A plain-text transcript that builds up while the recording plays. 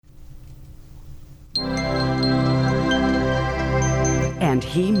and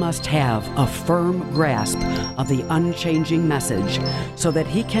he must have a firm grasp of the unchanging message so that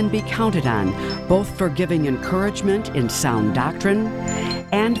he can be counted on both for giving encouragement in sound doctrine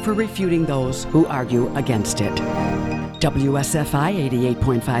and for refuting those who argue against it. WSFI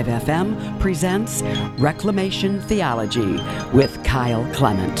 88.5 FM presents Reclamation Theology with Kyle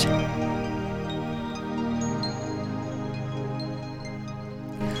Clement.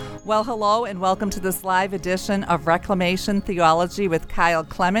 Well, hello and welcome to this live edition of Reclamation Theology with Kyle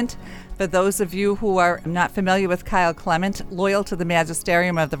Clement. For those of you who are not familiar with Kyle Clement, loyal to the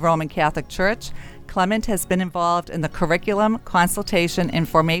magisterium of the Roman Catholic Church, Clement has been involved in the curriculum, consultation, and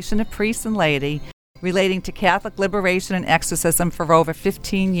formation of priests and laity relating to Catholic liberation and exorcism for over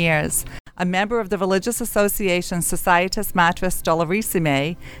 15 years. A member of the religious association Societas Matris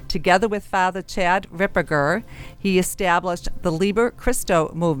Dolorissime, together with Father Chad Ripperger, he established the Liber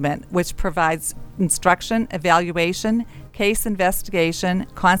Christo movement, which provides instruction, evaluation, case investigation,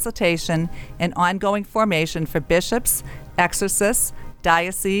 consultation, and ongoing formation for bishops, exorcists,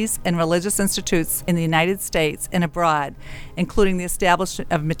 dioceses, and religious institutes in the United States and abroad, including the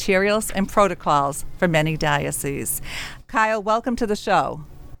establishment of materials and protocols for many dioceses. Kyle, welcome to the show.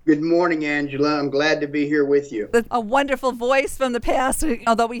 Good morning, Angela. I'm glad to be here with you. A wonderful voice from the past,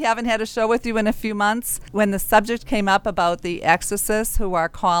 although we haven't had a show with you in a few months. When the subject came up about the exorcists who are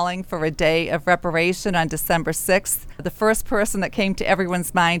calling for a day of reparation on December 6th, the first person that came to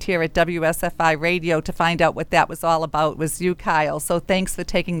everyone's mind here at WSFI Radio to find out what that was all about was you, Kyle. So thanks for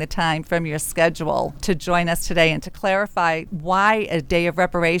taking the time from your schedule to join us today and to clarify why a day of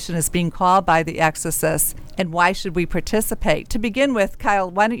reparation is being called by the exorcists and why should we participate. To begin with, Kyle,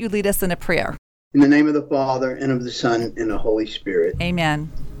 why don't you lead us in a prayer? In the name of the Father, and of the Son, and the Holy Spirit.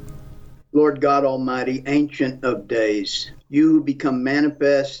 Amen. Lord God Almighty, Ancient of Days, you who become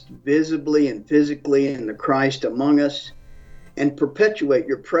manifest visibly and physically in the Christ among us, and perpetuate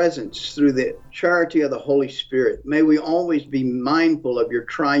your presence through the charity of the Holy Spirit. May we always be mindful of your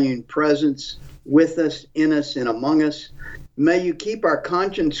triune presence with us, in us, and among us. May you keep our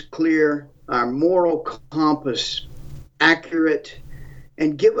conscience clear, our moral compass accurate,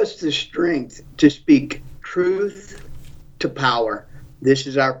 and give us the strength to speak truth to power. This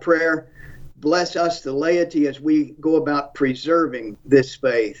is our prayer. Bless us, the laity, as we go about preserving this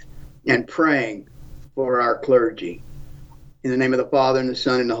faith and praying for our clergy. In the name of the Father, and the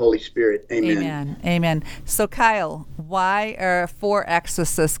Son, and the Holy Spirit. Amen. Amen. Amen. So, Kyle, why are four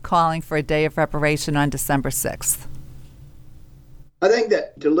exorcists calling for a day of reparation on December 6th? I think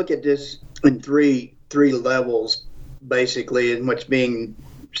that to look at this in three levels, basically, and what's being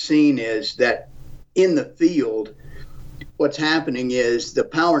seen is that in the field, what's happening is the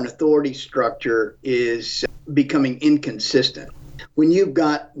power and authority structure is becoming inconsistent. When you've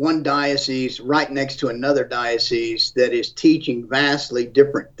got one diocese right next to another diocese that is teaching vastly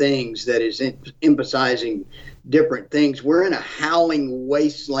different things, that is emphasizing different things, we're in a howling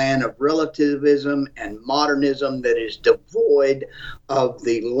wasteland of relativism and modernism that is devoid of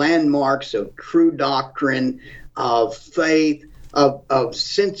the landmarks of true doctrine, of faith, of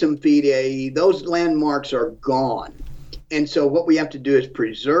sensum fidei. Those landmarks are gone. And so what we have to do is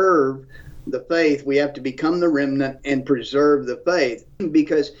preserve the faith. We have to become the remnant and preserve the faith,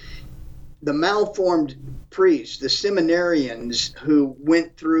 because the malformed priests, the seminarians who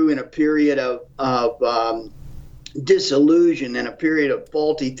went through in a period of disillusion and a period of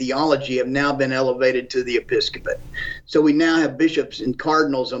faulty theology have now been elevated to the episcopate. So we now have bishops and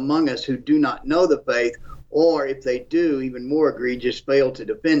cardinals among us who do not know the faith, or if they do, even more egregious, fail to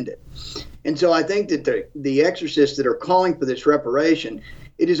defend it. And so I think that the exorcists that are calling for this reparation,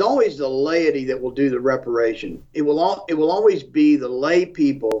 it is always the laity that will do the reparation. It will always be the lay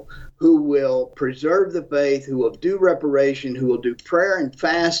people who will preserve the faith, who will do reparation, who will do prayer and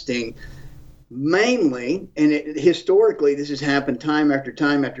fasting, mainly, and historically this has happened time after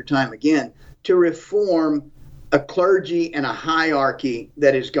time after time again, to reform a clergy and a hierarchy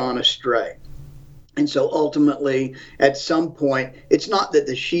that has gone astray. And so ultimately, at some point, it's not that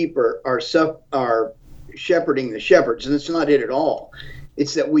the sheep are shepherding the shepherds, and that's not it at all.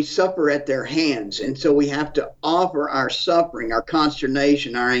 It's that we suffer at their hands. And so we have to offer our suffering, our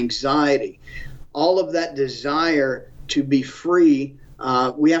consternation, our anxiety, all of that desire to be free.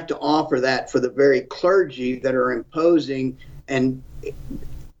 We have to offer that for the very clergy that are imposing and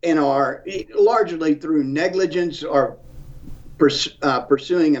are largely through negligence or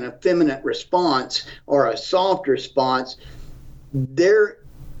pursuing an effeminate response or a soft response. Their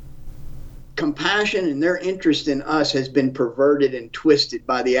compassion and their interest in us has been perverted and twisted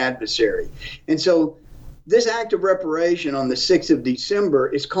by the adversary. And so this act of reparation on the 6th of December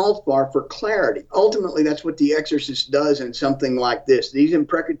is called for clarity. Ultimately, that's what the exorcist does in something like this. These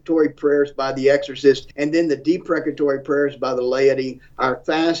imprecatory prayers by the exorcist, and then the deprecatory prayers by the laity, our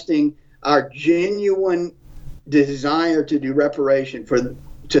fasting, our genuine desire to do reparation,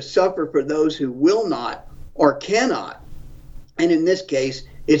 to suffer for those who will not or cannot. And in this case,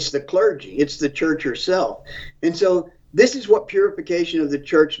 it's the clergy, it's the church herself. And so this is what purification of the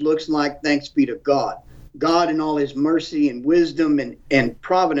church looks like, thanks be to God. God, in all his mercy and wisdom and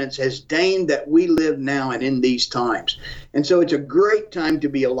providence, has deigned that we live now and in these times. And so it's a great time to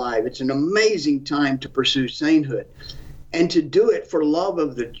be alive. It's an amazing time to pursue sainthood and to do it for love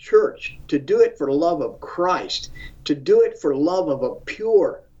of the church, to do it for love of Christ, to do it for love of a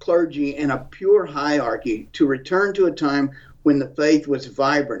pure clergy and a pure hierarchy, to return to a time when the faith was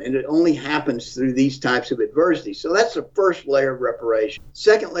vibrant, and it only happens through these types of adversity. So that's the first layer of reparation.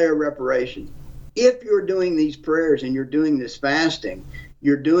 Second layer of reparation. If you're doing these prayers and you're doing this fasting,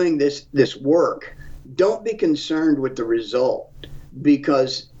 you're doing this work, don't be concerned with the result,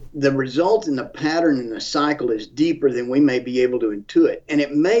 because the result and the pattern and the cycle is deeper than we may be able to intuit. And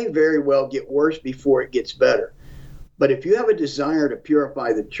it may very well get worse before it gets better. But if you have a desire to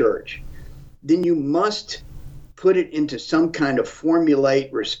purify the church, then you must put it into some kind of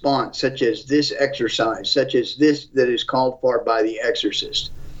formulate response, such as this exercise, such as this that is called for by the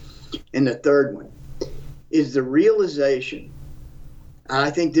exorcist. And the third one is the realization, and I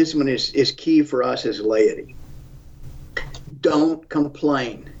think this one is key for us as laity. Don't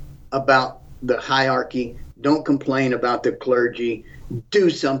complain about the hierarchy. Don't complain about the clergy. Do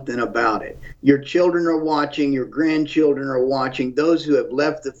something about it. Your children are watching. Your grandchildren are watching. Those who have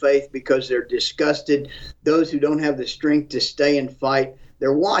left the faith because they're disgusted, those who don't have the strength to stay and fight,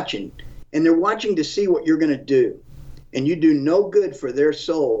 they're watching. And they're watching to see what you're going to do. And you do no good for their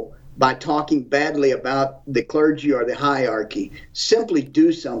soul by talking badly about the clergy or the hierarchy. Simply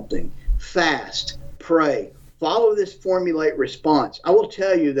do something. Fast, pray, follow this formulate response. I will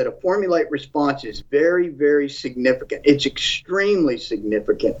tell you that a formulate response is very, very significant. It's extremely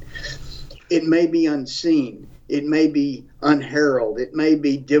significant. It may be unseen. It may be unheralded. It may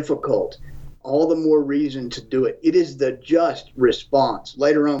be difficult. All the more reason to do it. It is the just response.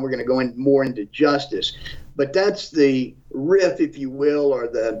 Later on, we're going to go more into justice. But that's the riff, if you will, or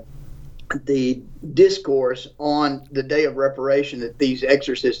the discourse on the day of reparation that these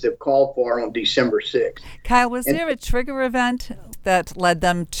exorcists have called for on December 6th. Kyle, was there a trigger event that led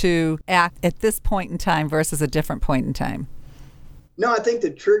them to act at this point in time versus a different point in time? No, I think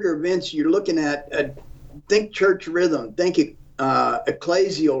the trigger events you're looking at, think church rhythm, think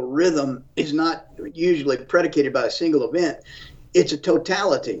ecclesial rhythm is not usually predicated by a single event. It's a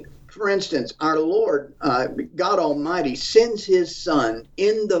totality. For instance, our Lord, God Almighty, sends his Son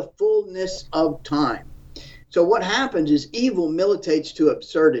in the fullness of time. So what happens is evil militates to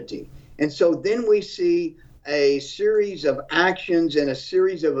absurdity. And so then we see a series of actions and a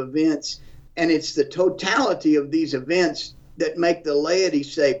series of events, and it's the totality of these events that make the laity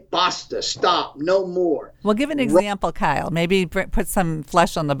say, basta, stop, no more. Well, give an example, Kyle. Maybe put some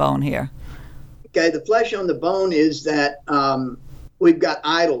flesh on the bone here. Okay, the flesh on the bone is that we've got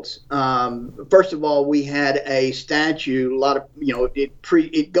idols. First of all, we had a statue, a lot of,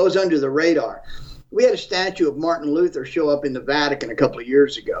 it goes under the radar. We had a statue of Martin Luther show up in the Vatican a couple of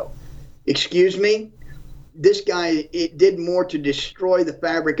years ago. Excuse me? This guy, it did more to destroy the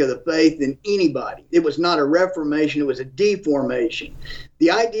fabric of the faith than anybody. It was not a reformation, it was a deformation.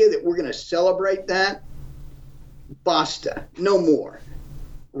 The idea that we're going to celebrate that, basta, no more.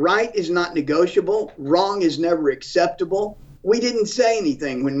 Right is not negotiable. Wrong is never acceptable. We didn't say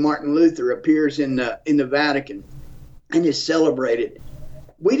anything when Martin Luther appears in the Vatican and is celebrated.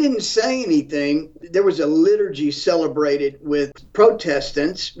 We didn't say anything. There was a liturgy celebrated with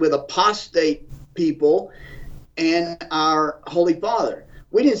Protestants, with apostate people, and our Holy Father.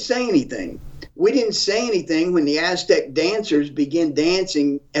 We didn't say anything. We didn't say anything when the Aztec dancers began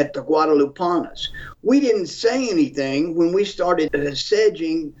dancing at the Guadalupanas. We didn't say anything when we started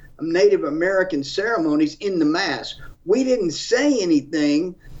sedging Native American ceremonies in the Mass. We didn't say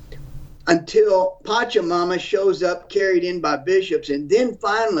anything until Pachamama shows up carried in by bishops. And then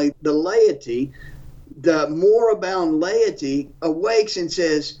finally, the laity, the moribund laity, awakes and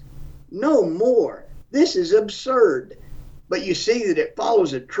says, no more. This is absurd. But you see that it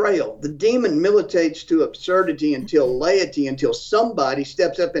follows a trail. The demon militates to absurdity until somebody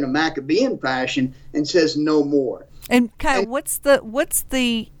steps up in a Maccabean fashion and says no more. And Kyle, what's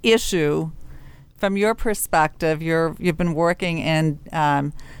the issue from your perspective? You've been working in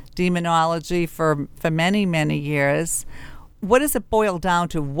demonology for many, many years. what does it boil down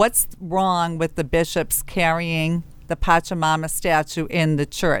to? What's wrong with the bishops carrying the Pachamama statue in the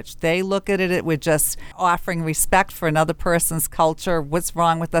church? They look at it with just offering respect for another person's culture. What's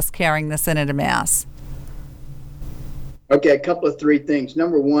wrong with us carrying this in at a Mass? Okay, a couple of three things.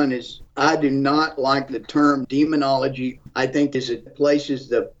 Number one is I do not like the term demonology. I think it places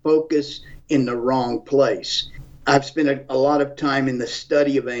the focus in the wrong place. I've spent a lot of time in the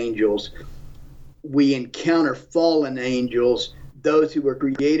study of angels. We encounter fallen angels, those who were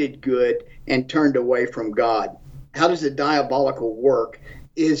created good and turned away from God. How does the diabolical work?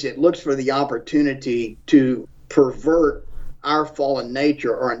 Is it looks for the opportunity to pervert our fallen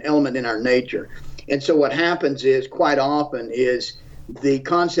nature or an element in our nature. And so what happens is quite often is the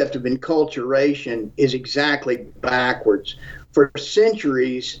concept of enculturation is exactly backwards. For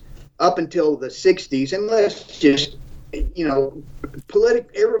centuries, up until the 60s, and let's just,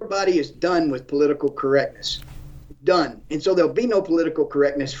 everybody is done with political correctness. Done. And so there'll be no political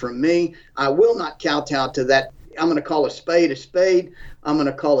correctness from me. I will not kowtow to that. I'm going to call a spade a spade. I'm going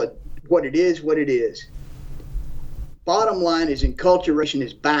to call it what it is, what it is. Bottom line is enculturation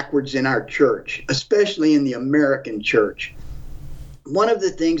is backwards in our church, especially in the American church. One of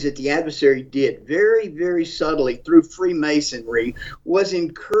the things that the adversary did very, very subtly through Freemasonry was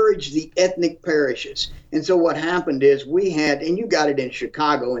encourage the ethnic parishes. And so what happened is we had, and you got it in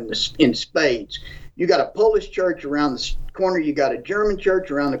Chicago in spades, you got a Polish church around the corner, you got a German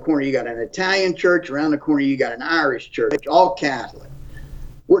church around the corner, you got an Italian church around the corner, you got an Irish church, all Catholic.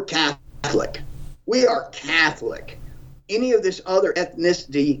 We're Catholic. We are Catholic. Any of this other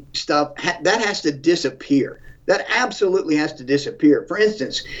ethnicity stuff, that has to disappear. That absolutely has to disappear. For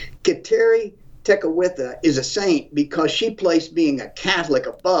instance, Kateri Tekakwitha is a saint because she placed being a Catholic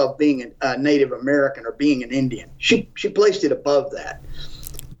above being a Native American or being an Indian. She placed it above that.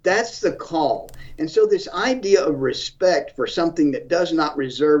 That's the call. And so this idea of respect for something that does not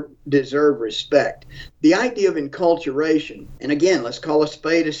deserve respect, the idea of enculturation, and again, let's call a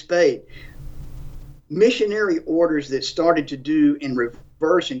spade a spade. Missionary orders that started to do in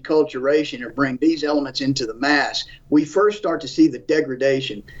reverse enculturation and bring these elements into the Mass, we first start to see the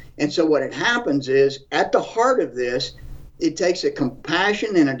degradation. And so what happens is, at the heart of this, it takes a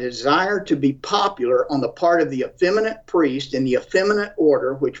compassion and a desire to be popular on the part of the effeminate priest and the effeminate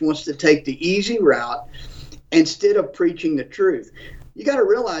order, which wants to take the easy route instead of preaching the truth. You got to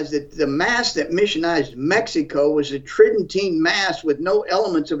realize that the Mass that missionized Mexico was a Tridentine Mass with no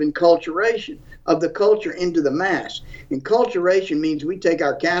elements of enculturation of the culture into the Mass. Enculturation means we take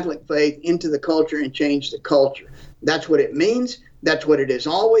our Catholic faith into the culture and change the culture. That's what it means. That's what it has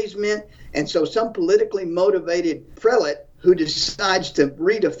always meant. And so some politically motivated prelate who decides to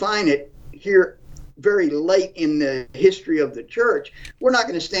redefine it here very late in the history of the church, we're not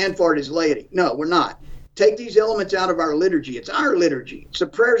going to stand for it as laity. No, we're not. Take these elements out of our liturgy. It's our liturgy. It's the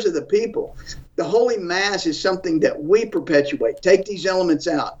prayers of the people. The Holy Mass is something that we perpetuate. Take these elements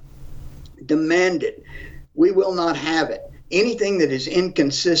out. Demand it. We will not have it. Anything that is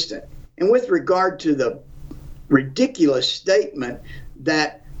inconsistent. And with regard to the ridiculous statement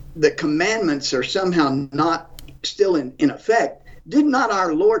that the commandments are somehow not still in effect, did not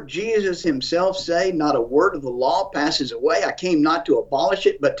our Lord Jesus himself say, not a word of the law passes away? I came not to abolish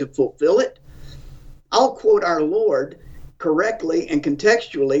it, but to fulfill it. I'll quote our Lord correctly and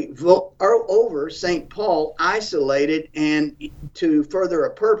contextually over St. Paul, isolated and to further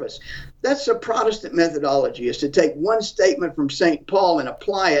a purpose. That's the Protestant methodology, is to take one statement from St. Paul and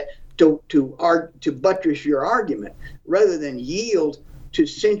apply it to buttress your argument, rather than yield to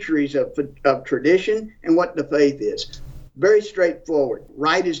centuries of tradition and what the faith is. Very straightforward.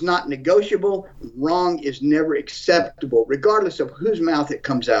 Right is not negotiable. Wrong is never acceptable, regardless of whose mouth it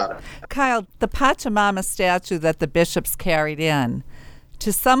comes out of. Kyle, the Pachamama statue that the bishops carried in,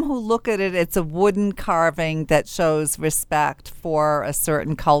 to some who look at it, it's a wooden carving that shows respect for a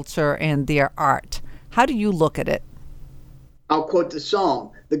certain culture and their art. How do you look at it? I'll quote the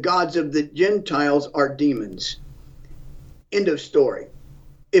Psalm. The gods of the Gentiles are demons. End of story.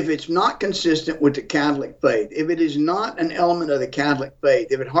 If it's not consistent with the Catholic faith, if it is not an element of the Catholic faith,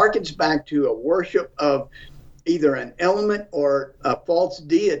 if it harkens back to a worship of either an element or a false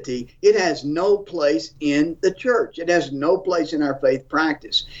deity, it has no place in the church. It has no place in our faith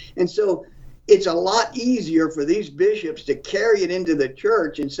practice. And so it's a lot easier for these bishops to carry it into the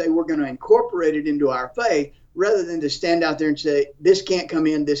church and say, we're going to incorporate it into our faith, rather than to stand out there and say, this can't come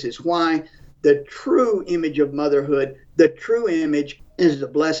in, this is why. The true image of motherhood, the true image is the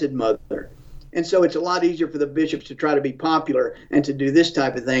Blessed Mother. And so it's a lot easier for the bishops to try to be popular and to do this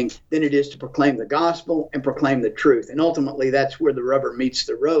type of thing than it is to proclaim the gospel and proclaim the truth. And ultimately, that's where the rubber meets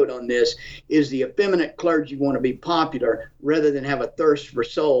the road on this, is the effeminate clergy want to be popular rather than have a thirst for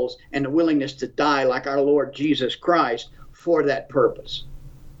souls and the willingness to die like our Lord Jesus Christ for that purpose.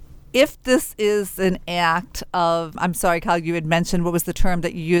 If this is an act of, I'm sorry, Kyle, you had mentioned, what was the term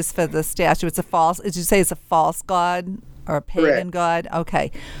that you used for the statue? It's a false, did you say it's a false god or a pagan Correct. god?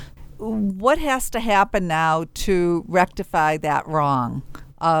 Okay. What has to happen now to rectify that wrong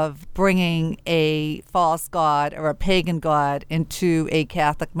of bringing a false god or a pagan god into a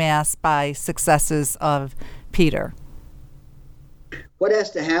Catholic Mass by successors of Peter? What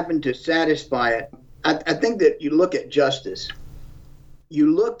has to happen to satisfy it? I think that you look at justice.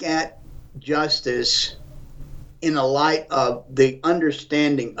 You look at justice in the light of the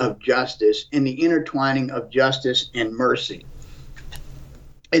understanding of justice and the intertwining of justice and mercy.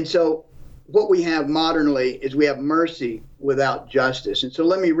 And so what we have modernly is we have mercy without justice. And so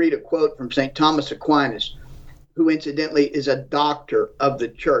let me read a quote from St. Thomas Aquinas, who incidentally is a doctor of the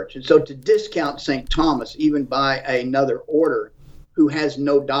church. And so to discount St. Thomas, even by another order who has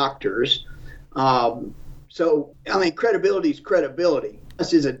no doctors, credibility is credibility.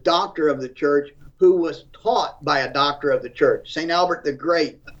 This is a doctor of the church who was taught by a doctor of the church. St. Albert the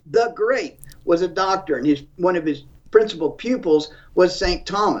Great was a doctor, and one of his principal pupils was St.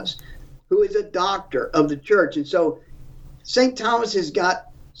 Thomas, who is a doctor of the church. And so St. Thomas has got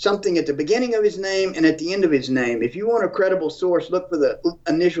something at the beginning of his name and at the end of his name. If you want a credible source, look for the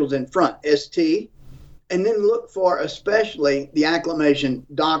initials in front, ST, and then look for especially the acclamation,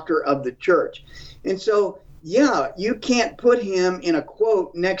 doctor of the church. And so, yeah, you can't put him in a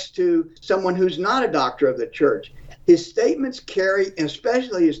quote next to someone who's not a doctor of the church. His statements carry,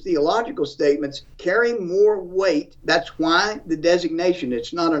 especially his theological statements, carry more weight. That's why the designation,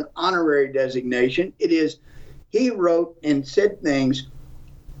 it's not an honorary designation. It is, he wrote and said things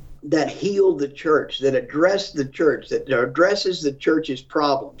that heal the church, that address the church, that addresses the church's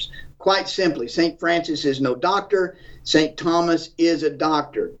problems. Quite simply, St. Francis is no doctor. St. Thomas is a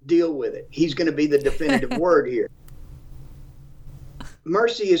doctor. Deal with it. He's going to be the definitive word here.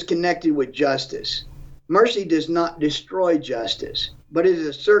 Mercy is connected with justice. Mercy does not destroy justice, but it is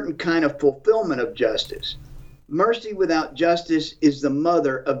a certain kind of fulfillment of justice. Mercy without justice is the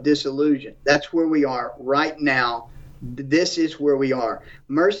mother of disillusion. That's where we are right now. This is where we are.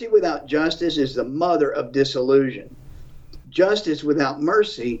 Mercy without justice is the mother of disillusion. Justice without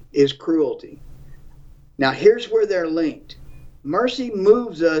mercy is cruelty. Now, here's where they're linked. Mercy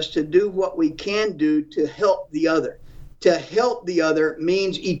moves us to do what we can do to help the other. To help the other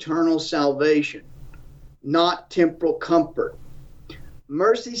means eternal salvation, not temporal comfort.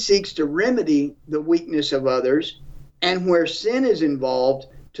 Mercy seeks to remedy the weakness of others, and where sin is involved,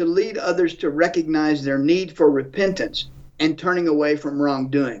 to lead others to recognize their need for repentance and turning away from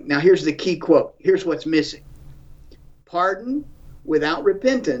wrongdoing. Now, here's the key quote. Here's what's missing. Pardon without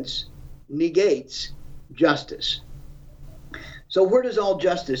repentance negates justice. So where does all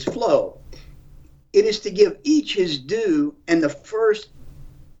justice flow? It is to give each his due, and the first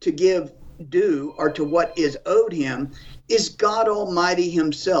to give due, or to what is owed him, is God Almighty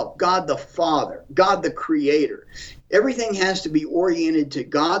himself, God the Father, God the Creator. Everything has to be oriented to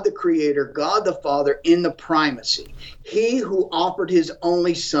God the Creator, God the Father in the primacy. He who offered his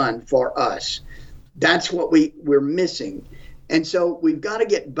only Son for us. That's what we're missing. And so we've got to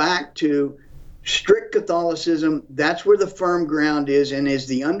get back to strict Catholicism. That's where the firm ground is, and is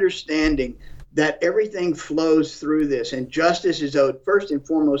the understanding that everything flows through this, and justice is owed first and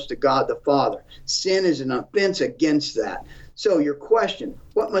foremost to God the Father. Sin is an offense against that. So your question,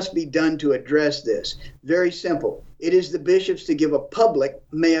 what must be done to address this? Very simple. It is the bishops to give a public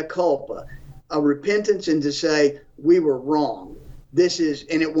mea culpa, a repentance, and to say, we were wrong. This is,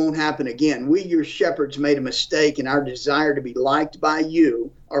 and it won't happen again. We, your shepherds, made a mistake in our desire to be liked by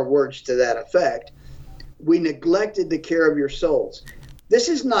you, or words to that effect. We neglected the care of your souls. This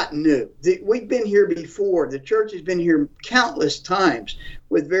is not new. We've been here before. The church has been here countless times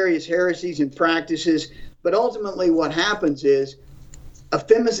with various heresies and practices. But ultimately what happens is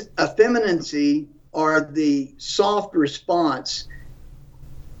effeminacy, or the soft response,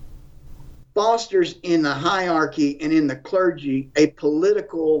 fosters in the hierarchy and in the clergy a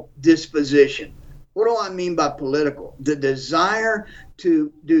political disposition. What do I mean by political? The desire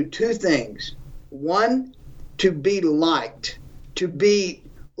to do two things. One, to be liked, to be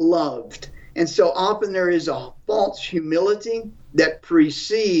loved. And so often there is a false humility that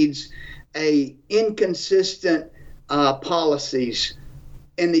precedes a inconsistent policies.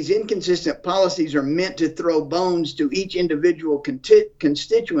 and these inconsistent policies are meant to throw bones to each individual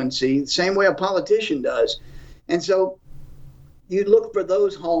constituency, the same way a politician does. And so you look for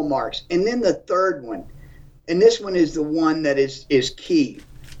those hallmarks. And then the third one, and this one is the one that is key,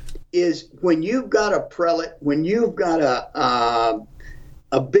 is when you've got a prelate, when you've got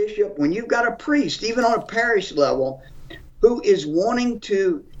a bishop, when you've got a priest, even on a parish level, who is wanting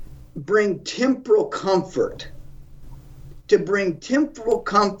to bring temporal comfort,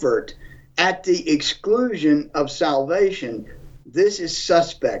 at the exclusion of salvation, this is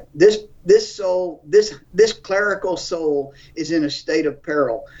suspect. This soul, this clerical soul is in a state of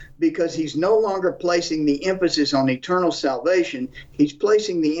peril, because he's no longer placing the emphasis on eternal salvation. He's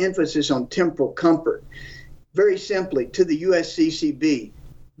placing the emphasis on temporal comfort. Very simply, to the USCCB,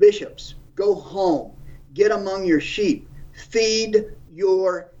 bishops, go home, get among your sheep, feed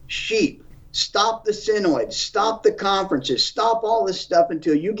your sheep. Stop the synods, stop the conferences, stop all this stuff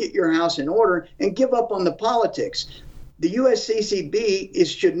until you get your house in order, and give up on the politics. The USCCB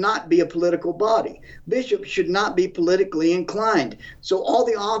should not be a political body. Bishops should not be politically inclined. So all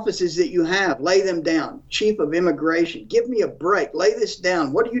the offices that you have, lay them down. Chief of Immigration, give me a break. Lay this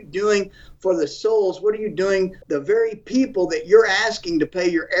down. What are you doing for the souls? What are you doing? The very people that you're asking to pay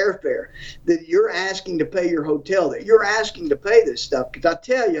your airfare, that you're asking to pay your hotel, that you're asking to pay this stuff. Because I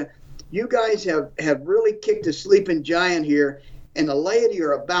tell you, you guys have really kicked a sleeping giant here, and the laity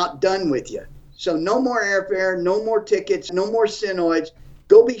are about done with you. So no more airfare, no more tickets, no more synods.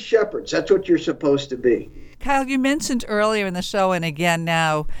 Go be shepherds. That's what you're supposed to be. Kyle, you mentioned earlier in the show and again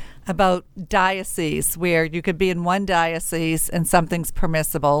now about diocese, where you could be in one diocese and something's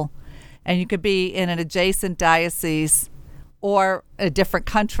permissible, and you could be in an adjacent diocese or a different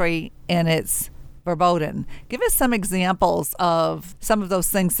country and it's verboten. Give us some examples of some of those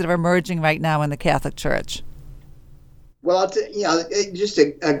things that are emerging right now in the Catholic Church. Well, just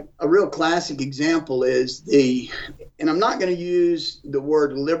a real classic example is and I'm not going to use the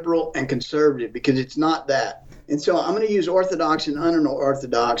word liberal and conservative because it's not that. And so I'm going to use Orthodox and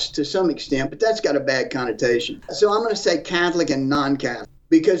unorthodox to some extent, but that's got a bad connotation. So I'm going to say Catholic and non-Catholic,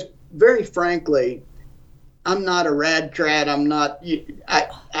 because very frankly, I'm not a rad trad.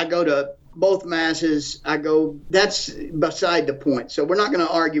 I go to both masses. That's beside the point. So we're not going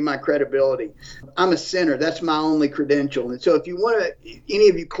to argue my credibility. I'm a sinner. That's my only credential. And so if you want to, any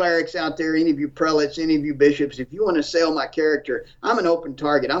of you clerics out there, any of you prelates, any of you bishops, if you want to sell my character, I'm an open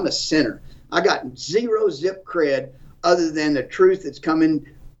target. I'm a sinner. I got zero zip cred other than the truth that's coming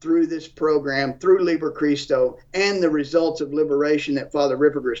through this program, through Liber Christo, and the results of liberation that Father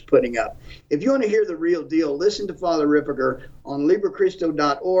Ripperger is putting up. If you want to hear the real deal, listen to Father Ripperger on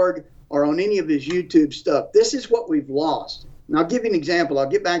LiberChristo.org or on any of his YouTube stuff. This is what we've lost. And I'll give you an example. I'll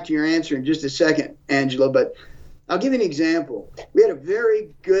get back to your answer in just a second, Angela, but I'll give you an example. We had a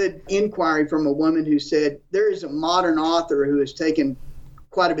very good inquiry from a woman who said there is a modern author who has taken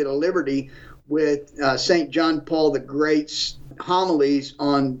quite a bit of liberty with St. John Paul the Great's homilies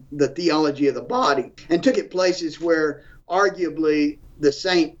on the theology of the body, and took it places where arguably the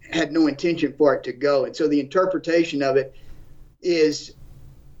saint had no intention for it to go. And so the interpretation of it is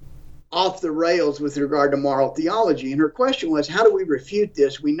off the rails with regard to moral theology. And her question was, how do we refute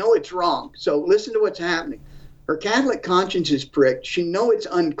this? We know it's wrong. So listen to what's happening. Her Catholic conscience is pricked. She knows it's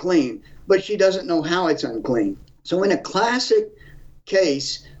unclean, but she doesn't know how it's unclean. So in a classic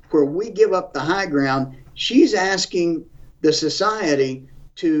case where we give up the high ground, she's asking the society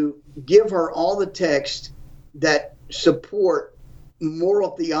to give her all the texts that support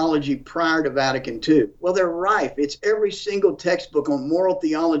moral theology prior to Vatican II. Well, they're rife. It's every single textbook on moral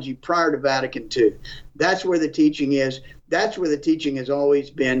theology prior to Vatican II. That's where the teaching is. That's where the teaching has always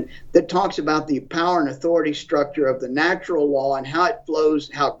been, that talks about the power and authority structure of the natural law and how it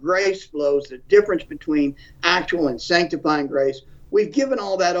flows, how grace flows, the difference between actual and sanctifying grace. We've given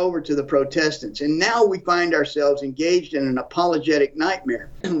all that over to the Protestants, and now we find ourselves engaged in an apologetic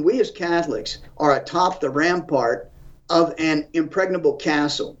nightmare. And we as Catholics are atop the rampart of an impregnable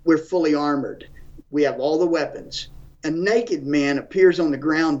castle. We're fully armored. We have all the weapons. A naked man appears on the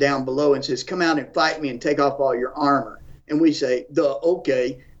ground down below and says, "Come out and fight me and take off all your armor." And we say,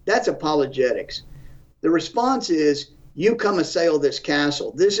 okay, that's apologetics. The response is, you come assail this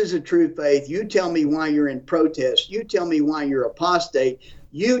castle. This is a true faith. You tell me why you're in protest. You tell me why you're apostate.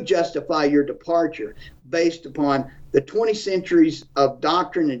 You justify your departure based upon the 20 centuries of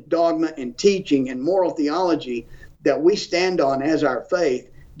doctrine and dogma and teaching and moral theology that we stand on as our faith.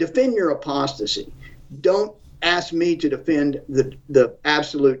 Defend your apostasy. Don't ask me to defend the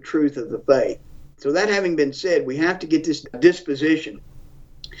absolute truth of the faith. So that having been said, we have to get this disposition.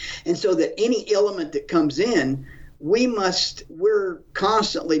 And so that any element that comes in, we're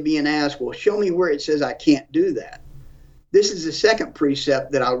constantly being asked, well, show me where it says I can't do that. This is the second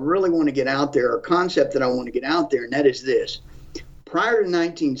precept that I really want to get out there, or concept that I want to get out there, and that is this. Prior to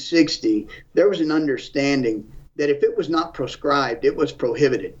 1960, there was an understanding that if it was not prescribed, it was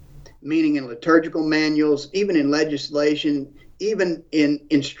prohibited, meaning in liturgical manuals, even in legislation, even in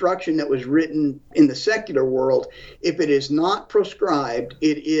instruction that was written in the secular world, if it is not prescribed,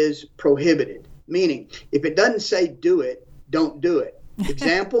 it is prohibited. Meaning, if it doesn't say do it, don't do it.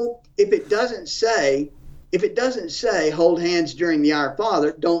 Example, if it doesn't say hold hands during the Our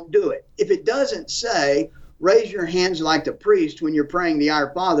Father, don't do it. If it doesn't say raise your hands like the priest when you're praying the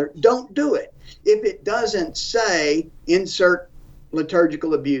Our Father, don't do it. If it doesn't say insert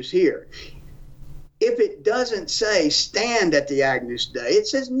liturgical abuse here. If it doesn't say stand at the Agnus Dei, it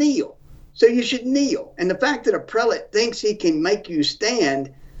says kneel. So you should kneel. And the fact that a prelate thinks he can make you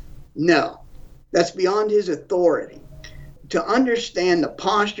stand, no. That's beyond his authority. To understand the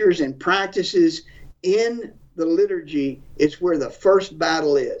postures and practices in the liturgy, it's where the first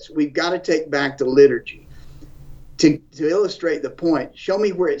battle is. We've got to take back the liturgy. To illustrate the point, show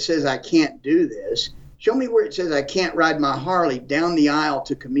me where it says I can't do this. Show me where it says I can't ride my Harley down the aisle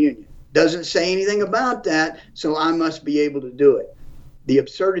to communion. Doesn't say anything about that, so I must be able to do it. The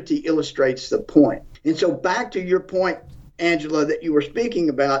absurdity illustrates the point. And so back to your point, Angela, that you were speaking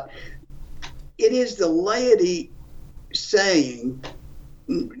about, it is the laity saying,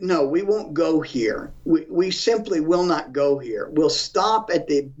 no, we won't go here. We simply will not go here. We'll stop at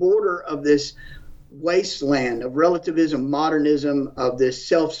the border of this wasteland of relativism, modernism, of this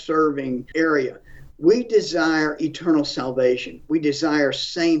self-serving area. We desire eternal salvation. We desire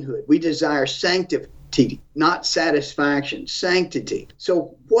sainthood. We desire sanctity, not satisfaction, sanctity.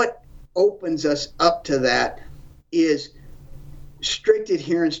 So what opens us up to that is strict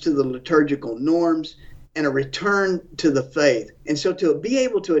adherence to the liturgical norms and a return to the faith. And so to be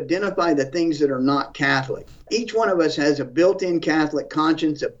able to identify the things that are not Catholic, each one of us has a built-in Catholic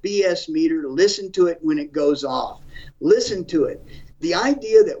conscience, a BS meter. Listen to it when it goes off. Listen to it. The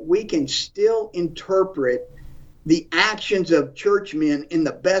idea that we can still interpret the actions of churchmen in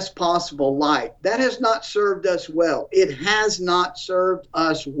the best possible light, that has not served us well. It has not served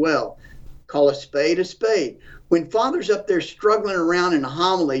us well. Call a spade a spade. When Father's up there struggling around in a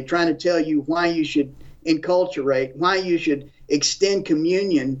homily trying to tell you why you should enculturate, why you should extend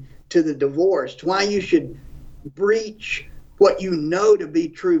communion to the divorced, why you should breach what you know to be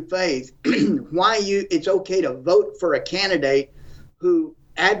true faith, why it's okay to vote for a candidate who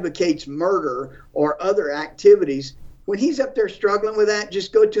advocates murder or other activities, when he's up there struggling with that,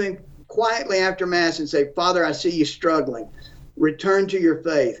 just go to him quietly after Mass and say, Father, I see you struggling. Return to your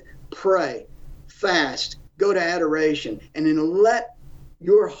faith. Pray. Fast. Go to adoration. And then let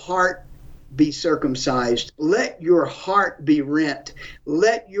your heart be circumcised. Let your heart be rent.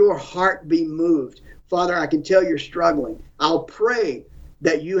 Let your heart be moved. Father, I can tell you're struggling. I'll pray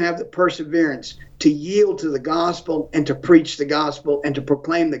that you have the perseverance to yield to the gospel and to preach the gospel and to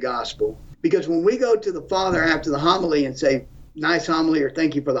proclaim the gospel. Because when we go to the Father after the homily and say, nice homily, or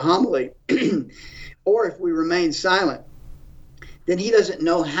thank you for the homily, or if we remain silent, then he doesn't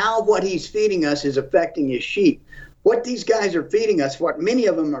know how what he's feeding us is affecting his sheep. What these guys are feeding us, what many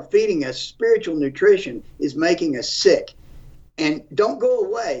of them are feeding us, spiritual nutrition, is making us sick. And don't go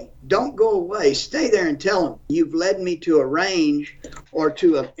away. Don't go away. Stay there and tell them, you've led me to a range or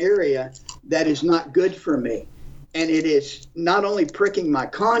to an area that is not good for me. And it is not only pricking my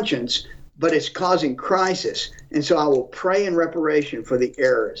conscience, but it's causing crisis. And so I will pray in reparation for the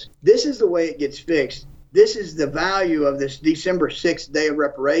errors. This is the way it gets fixed. This is the value of this December 6th day of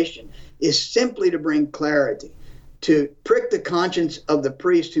reparation, is simply to bring clarity, to prick the conscience of the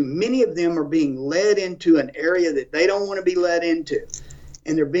priest, who many of them are being led into an area that they don't want to be led into.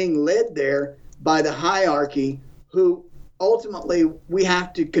 And they're being led there by the hierarchy, who ultimately we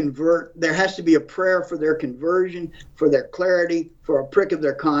have to convert. There has to be a prayer for their conversion, for their clarity, for a prick of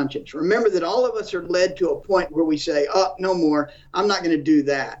their conscience. Remember that all of us are led to a point where we say, oh, no more, I'm not going to do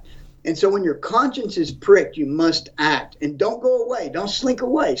that. And so when your conscience is pricked, you must act. And don't go away. Don't slink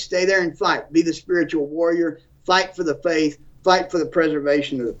away. Stay there and fight. Be the spiritual warrior. Fight for the faith. Fight for the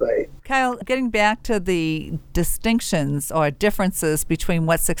preservation of the faith. Kyle, getting back to the distinctions or differences between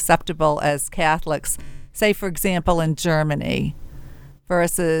what's acceptable as Catholics, say, for example, in Germany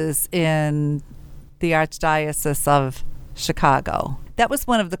versus in the Archdiocese of Chicago. That was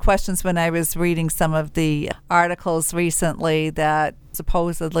one of the questions when I was reading some of the articles recently, that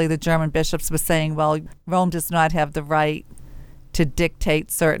supposedly the German bishops were saying, well, Rome does not have the right to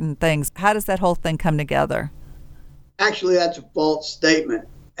dictate certain things. How does that whole thing come together? Actually, that's a false statement.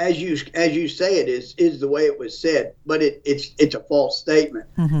 as you say it is the way it was said, but it's a false statement.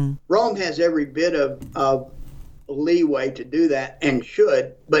 Mm-hmm. Rome has every bit of leeway to do that and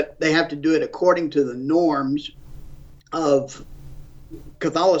should, but they have to do it according to the norms of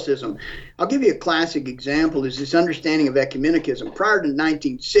Catholicism. I'll give you a classic example is this understanding of ecumenicism. Prior to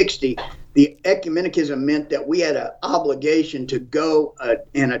 1960, the ecumenicism meant that we had an obligation to go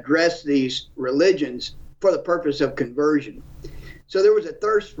and address these religions for the purpose of conversion. So there was a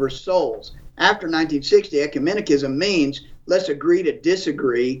thirst for souls. After 1960, ecumenicism means let's agree to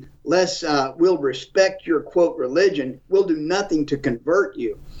disagree. We'll respect your quote religion. We'll do nothing to convert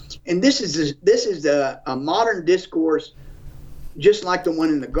you. And this is a modern discourse, just like the one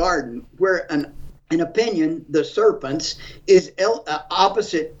in the garden, where an opinion, the serpent's, is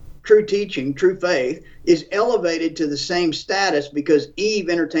opposite true teaching, true faith, is elevated to the same status because Eve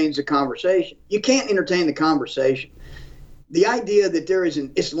entertains the conversation. You can't entertain the conversation. The idea that there is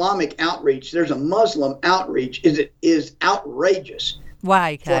an Islamic outreach, there's a Muslim outreach, is outrageous.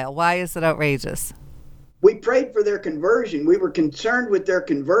 Why, Kyle? Why is it outrageous? We prayed for their conversion. We were concerned with their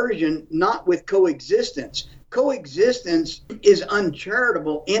conversion, not with coexistence. Coexistence is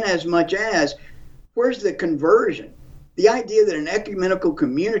uncharitable in as much as, where's the conversion? The idea that an ecumenical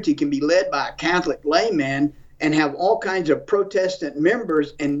community can be led by a Catholic layman and have all kinds of Protestant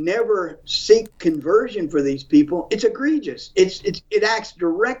members and never seek conversion for these people, it's egregious. It acts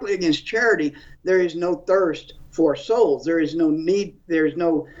directly against charity. There is no thirst for souls. There is no need. There's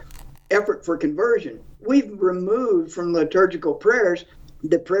no effort for conversion. We've removed from liturgical prayers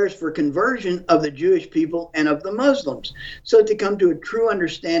the prayers for conversion of the Jewish people and of the Muslims, so to come to a true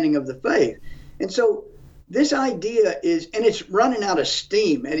understanding of the faith. And so this idea is, and it's running out of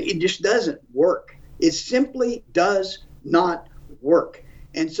steam, and it just doesn't work. It simply does not work.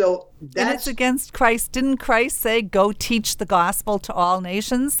 And so and it's against Christ. Didn't Christ say, go teach the gospel to all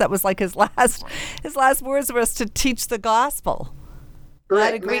nations? That was like his last words was to teach the gospel.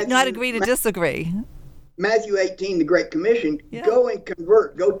 Not agree to disagree. Matthew 18, the Great Commission, Go and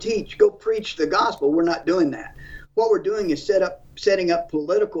convert, go teach, go preach the gospel. We're not doing that. What we're doing is setting up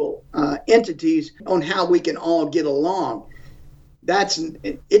political entities on how we can all get along.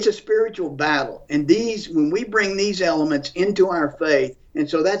 It's a spiritual battle. And when we bring these elements into our faith, and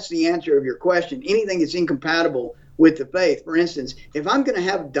so that's the answer of your question, anything that's incompatible with the faith. For instance, if I'm going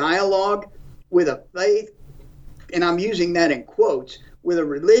to have dialogue with a faith, and I'm using that in quotes, with a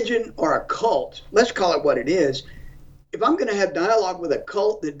religion or a cult, let's call it what it is. If I'm going to have dialogue with a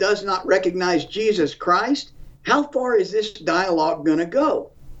cult that does not recognize Jesus Christ, how far is this dialogue going to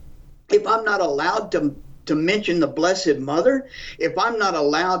go? If I'm not allowed to mention the Blessed Mother, if I'm not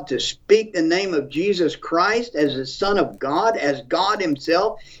allowed to speak the name of Jesus Christ as the Son of God, as God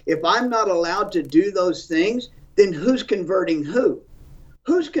himself, if I'm not allowed to do those things, then who's converting who?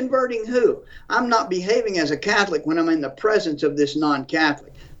 Who's converting who? I'm not behaving as a Catholic when I'm in the presence of this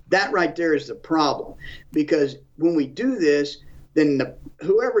non-Catholic. That right there is the problem. Because when we do this, then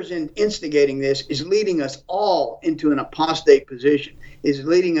whoever's instigating this is leading us all into an apostate position, is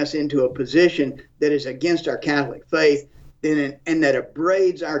leading us into a position that is against our Catholic faith and that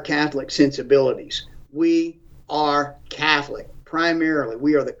abrades our Catholic sensibilities. We are Catholic, primarily.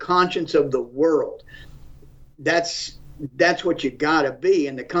 We are the conscience of the world. That's what you gotta be,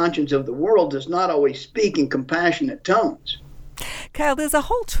 and the conscience of the world does not always speak in compassionate tones. Kyle, there's a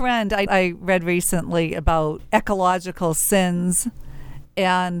whole trend I read recently about ecological sins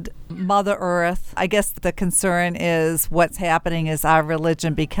and Mother Earth. I guess the concern is what's happening is our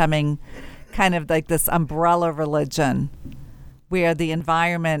religion becoming kind of like this umbrella religion where the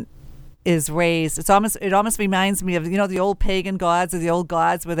environment is raised. It almost reminds me of, the old pagan gods or the old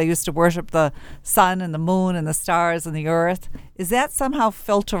gods where they used to worship the sun and the moon and the stars and the earth. Is that somehow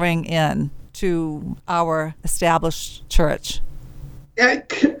filtering in to our established church?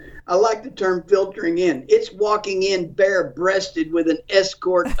 I like the term filtering in. It's walking in bare-breasted with an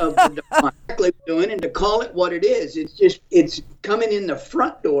escort of the divine. And to call it what it is, it's coming in the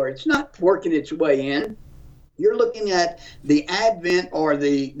front door. It's not working its way in. You're looking at the advent or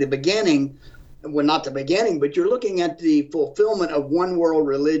the beginning, well, not the beginning, but you're looking at the fulfillment of one world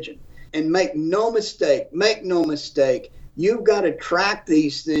religion. And make no mistake, you've got to track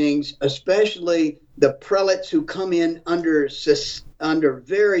these things, especially the prelates who come in under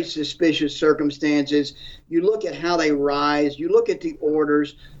very suspicious circumstances. You look at how they rise, you look at the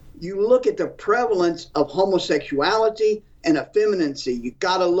orders, you look at the prevalence of homosexuality and effeminacy. You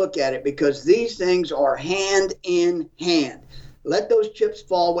got to look at it because these things are hand in hand. Let those chips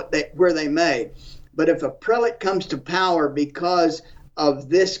fall where they may. But if a prelate comes to power because of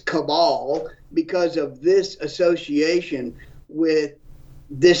this cabal, because of this association with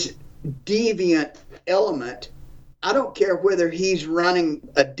this deviant element, I don't care whether he's running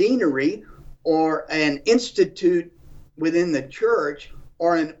a deanery or an institute within the church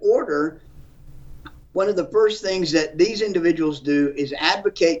or an order, one of the first things that these individuals do is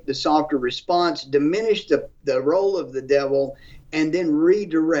advocate the softer response, diminish the role of the devil, and then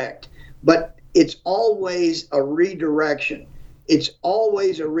redirect. But it's always a redirection. It's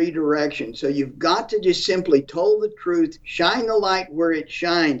always a redirection. So you've got to just simply tell the truth, shine the light where it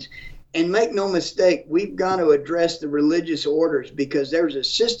shines. And make no mistake, we've got to address the religious orders because there's a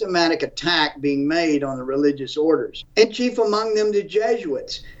systematic attack being made on the religious orders. And chief among them, the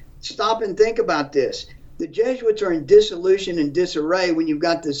Jesuits. Stop and think about this. The Jesuits are in dissolution and disarray when you've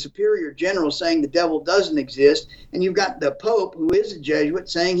got the superior general saying the devil doesn't exist, and you've got the Pope, who is a Jesuit,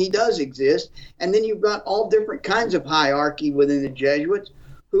 saying he does exist, and then you've got all different kinds of hierarchy within the Jesuits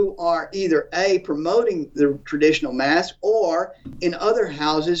who are either A, promoting the traditional Mass, or in other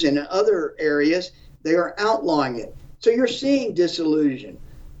houses, in other areas, they are outlawing it. So you're seeing disillusion.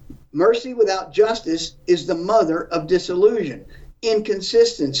 Mercy without justice is the mother of disillusion.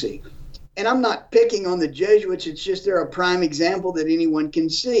 Inconsistency. And I'm not picking on the Jesuits, it's just they're a prime example that anyone can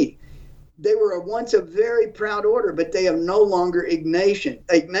see. They were once a very proud order, but they have no longer Ignatius.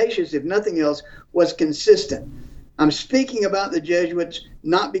 Ignatius, if nothing else, was consistent. I'm speaking about the Jesuits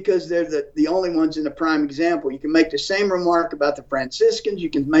not because they're the only ones in the prime example. You can make the same remark about the Franciscans. You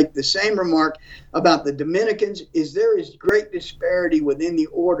can make the same remark about the Dominicans. There is great disparity within the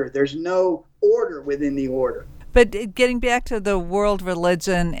order. There's no order within the order. But getting back to the world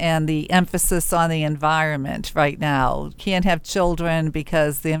religion and the emphasis on the environment right now, you can't have children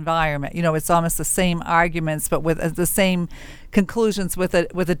because the environment, it's almost the same arguments, but with the same conclusions with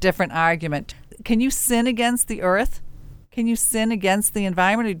a different argument. Can you sin against the earth? Can you sin against the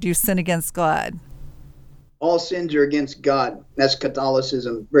environment, or do you sin against God? All sins are against God. That's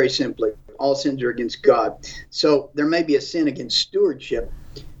Catholicism, very simply. All sins are against God. So there may be a sin against stewardship,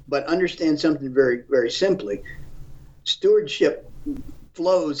 but understand something very, very simply. Stewardship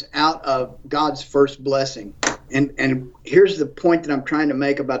flows out of God's first blessing. And here's the point that I'm trying to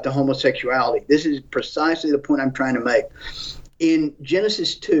make about the homosexuality. This is precisely the point I'm trying to make. In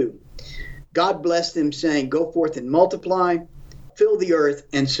Genesis 2, God blessed them saying, go forth and multiply, fill the earth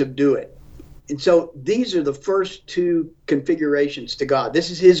and subdue it. And so these are the first two configurations to God.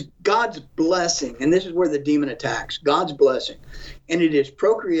 This is God's blessing, and this is where the demon attacks, God's blessing. And it is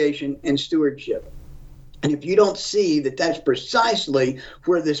procreation and stewardship. And if you don't see that that's precisely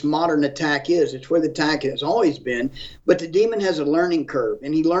where this modern attack is, it's where the attack has always been, but the demon has a learning curve,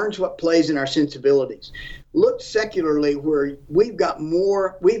 and he learns what plays in our sensibilities. Look secularly where we've got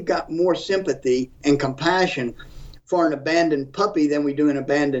more sympathy and compassion for an abandoned puppy than we do an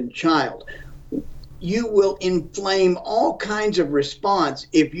abandoned child. You will inflame all kinds of response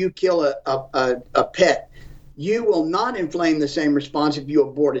if you kill a pet. You will not inflame the same response if you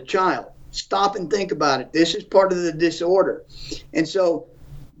abort a child. Stop and think about it. This is part of the disorder. And so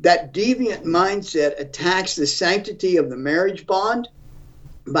that deviant mindset attacks the sanctity of the marriage bond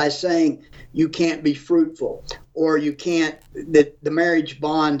by saying you can't be fruitful, or that the marriage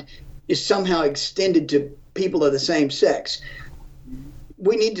bond is somehow extended to people of the same sex.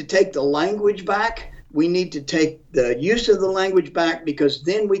 We need to take the language back. We need to take the use of the language back, because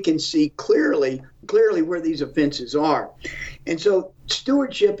then we can see clearly where these offenses are. And so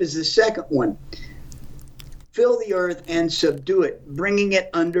stewardship is the second one. Fill the earth and subdue it, bringing it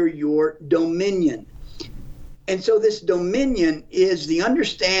under your dominion. And so this dominion is the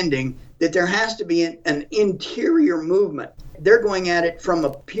understanding that there has to be an interior movement. They're going at it from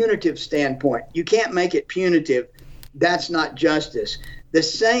a punitive standpoint. You can't make it punitive. That's not justice. The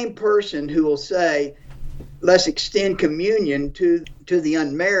same person who will say, let's extend communion to the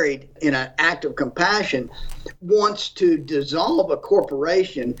unmarried in an act of compassion, wants to dissolve a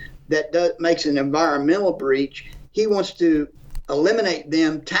corporation that makes an environmental breach. He wants to eliminate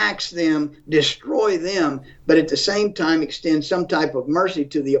them, tax them, destroy them, but at the same time extend some type of mercy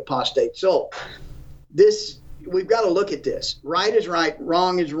to the apostate soul. We've got to look at this. Right is right,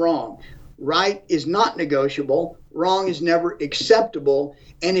 wrong is wrong. Right is not negotiable, wrong is never acceptable,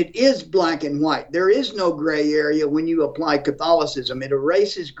 and it is black and white. There is no gray area when you apply Catholicism. It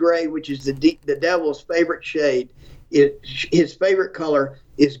erases gray, which is the devil's favorite shade. His favorite color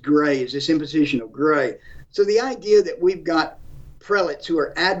is gray, is this imposition of gray. So the idea that we've got prelates who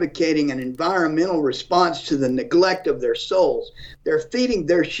are advocating an environmental response to the neglect of their souls, they're feeding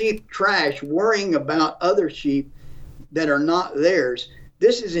their sheep trash, worrying about other sheep that are not theirs.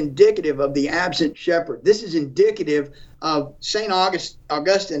 This is indicative of the absent shepherd. This is indicative of St.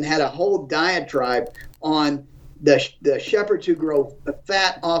 Augustine had a whole diatribe on the shepherds who grow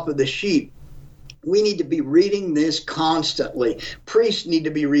fat off of the sheep. We need to be reading this constantly. Priests need to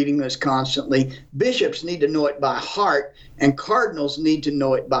be reading this constantly. Bishops need to know it by heart, and cardinals need to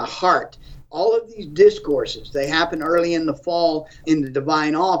know it by heart. All of these discourses, they happen early in the fall in the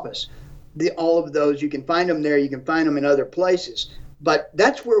divine office. All of those, you can find them there. You can find them in other places. But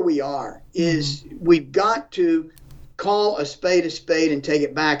that's where we are, is we've got to call a spade and take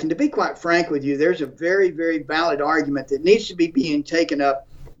it back. And to be quite frank with you, there's a very, very valid argument that needs to be being taken up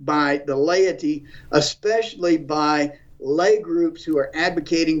by the laity, especially by lay groups who are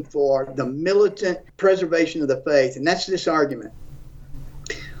advocating for the militant preservation of the faith. And that's this argument.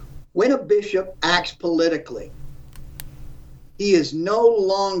 When a bishop acts politically, he is no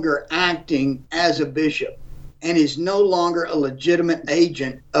longer acting as a bishop and is no longer a legitimate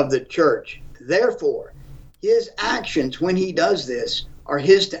agent of the church. Therefore, his actions when he does this are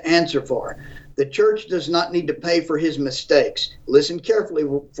his to answer for. The church does not need to pay for his mistakes. Listen carefully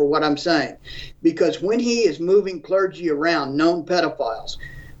for what I'm saying. Because when he is moving clergy around, known pedophiles,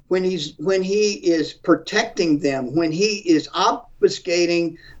 when he is protecting them, when he is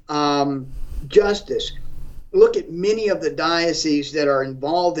obfuscating justice, look at many of the dioceses that are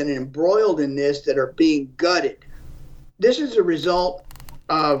involved and embroiled in this that are being gutted. This is a result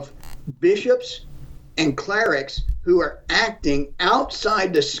of bishops and clerics who are acting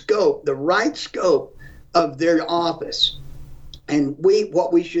outside the scope, the right scope of their office. And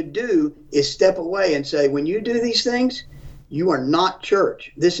what we should do is step away and say, when you do these things, you are not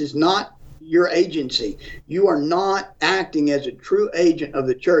church. This is not your agency. You are not acting as a true agent of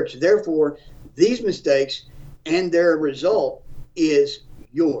the church. Therefore, these mistakes and their result is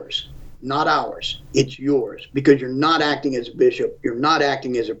yours, not ours. It's yours because you're not acting as a bishop. You're not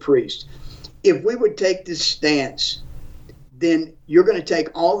acting as a priest. If we would take this stance, then you're going to take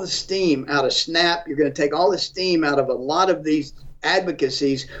all the steam out of SNAP. You're going to take all the steam out of a lot of these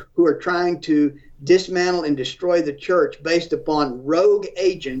advocacies who are trying to dismantle and destroy the church based upon rogue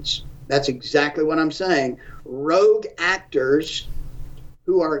agents. That's exactly what I'm saying. Rogue actors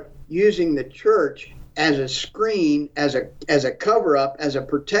who are using the church as a screen, as a cover-up, as a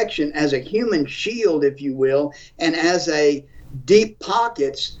protection, as a human shield, if you will, and as a deep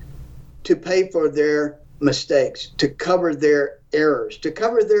pockets to pay for their mistakes, to cover their errors, to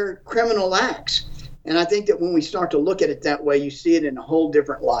cover their criminal acts. And I think that when we start to look at it that way, you see it in a whole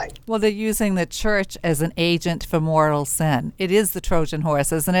different light. Well, they're using the church as an agent for mortal sin. It is the Trojan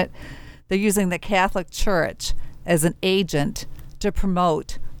horse, isn't it? They're using the Catholic Church as an agent to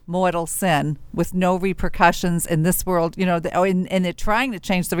promote mortal sin with no repercussions in this world, and they're trying to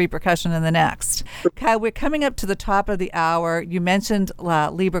change the repercussion in the next. Kyle, we're coming up to the top of the hour. You mentioned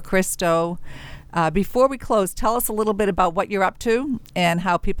Liber Christo. Before we close, tell us a little bit about what you're up to and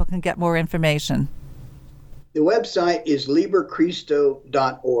how people can get more information. The website is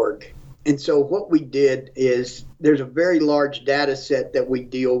liberchristo.org. And so what we did is there's a very large data set that we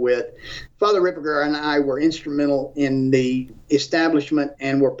deal with. Father Ripperger and I were instrumental in the establishment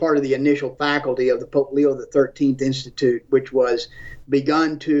and were part of the initial faculty of the Pope Leo XIII Institute, which was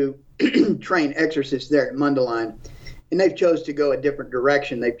begun to train exorcists there at Mundelein. And they've chose to go a different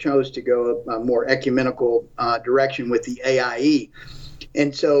direction. They've chose to go a more ecumenical direction with the AIE.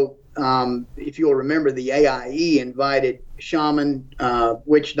 And so if you'll remember, the AIE invited shaman,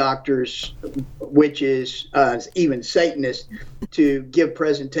 witch doctors, witches, even Satanists to give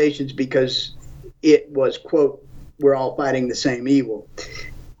presentations because it was, quote, we're all fighting the same evil.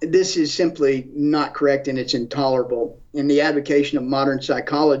 This is simply not correct, and it's intolerable. In the advocation of modern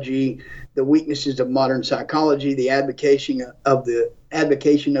psychology, the weaknesses of modern psychology, the advocation of the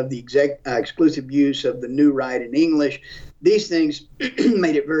exclusive use of the New Right in English, these things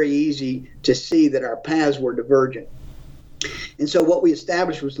made it very easy to see that our paths were divergent. And so what we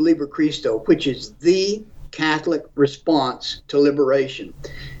established was Liber Christo, which is the Catholic response to liberation,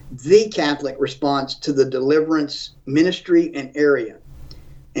 the Catholic response to the deliverance ministry and area.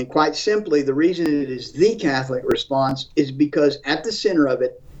 And quite simply, the reason it is the Catholic response is because at the center of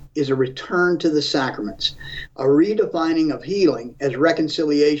it is a return to the sacraments, a redefining of healing as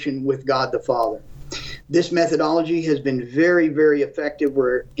reconciliation with God the Father. This methodology has been very, very effective.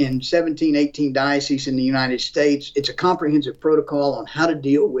 We're in 17, 18 dioceses in the United States. It's a comprehensive protocol on how to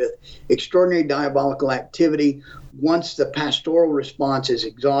deal with extraordinary diabolical activity once the pastoral response is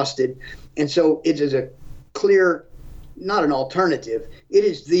exhausted. And so it is a clear, not an alternative, it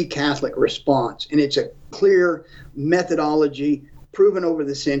is the Catholic response. And it's a clear methodology proven over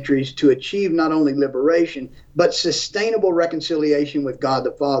the centuries to achieve not only liberation, but sustainable reconciliation with God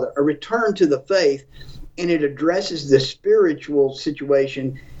the Father, a return to the faith, and it addresses the spiritual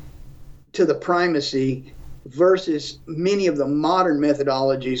situation to the primacy versus many of the modern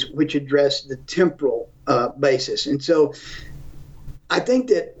methodologies which address the temporal basis. And so I think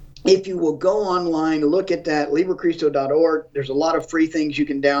that if you will go online, look at that, LiberChristo.org, there's a lot of free things you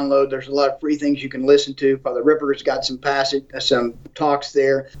can download. There's a lot of free things you can listen to. Father Ripperger's got some talks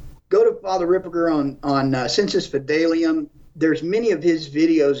there. Go to Father Ripperger on Sensus Fidelium. There's many of his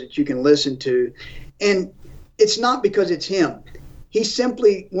videos that you can listen to. And it's not because it's him. He's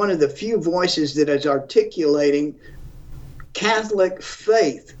simply one of the few voices that is articulating Catholic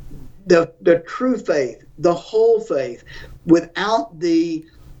faith, the true faith, the whole faith, without the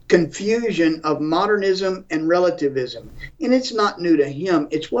confusion of modernism and relativism. And it's not new to him.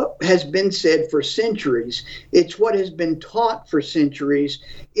 It's what has been said for centuries. It's what has been taught for centuries.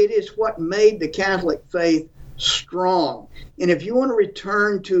 It is what made the Catholic faith strong. And if you want to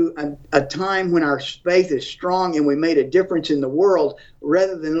return to a time when our faith is strong and we made a difference in the world,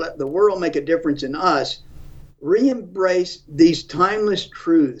 rather than let the world make a difference in us, re-embrace these timeless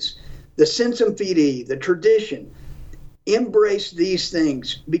truths, the sensum fidei, the tradition. Embrace these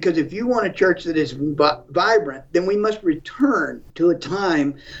things, because if you want a church that is vibrant, then we must return to a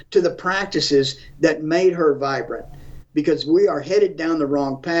time, to the practices that made her vibrant, because we are headed down the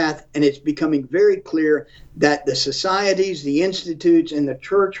wrong path, and it's becoming very clear that the societies, the institutes, and the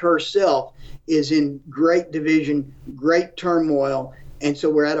church herself is in great division, great turmoil, and so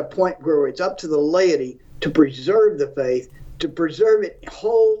we're at a point where it's up to the laity to preserve the faith, to preserve it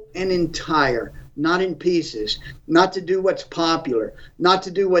whole and entire, not in pieces, not to do what's popular, not to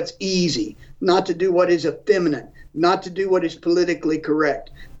do what's easy, not to do what is effeminate, not to do what is politically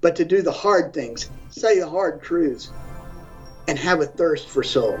correct, but to do the hard things, say the hard truths, and have a thirst for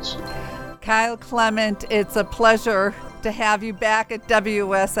souls. Kyle Clement, it's a pleasure to have you back at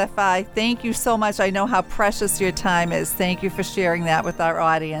WSFI. Thank you so much. I know how precious your time is. Thank you for sharing that with our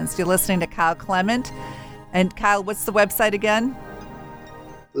audience. You're listening to Kyle Clement. And Kyle, what's the website again?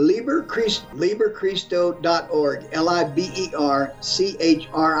 LiberChristo.org,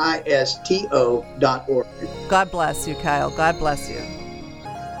 LiberChristo.org. God bless you, Kyle. God bless you.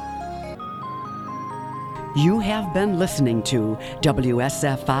 You have been listening to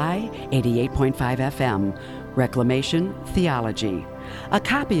WSFI 88.5 FM, Reclamation Theology. A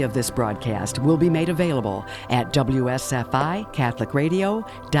copy of this broadcast will be made available at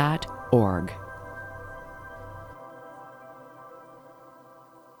WSFICatholicRadio.org.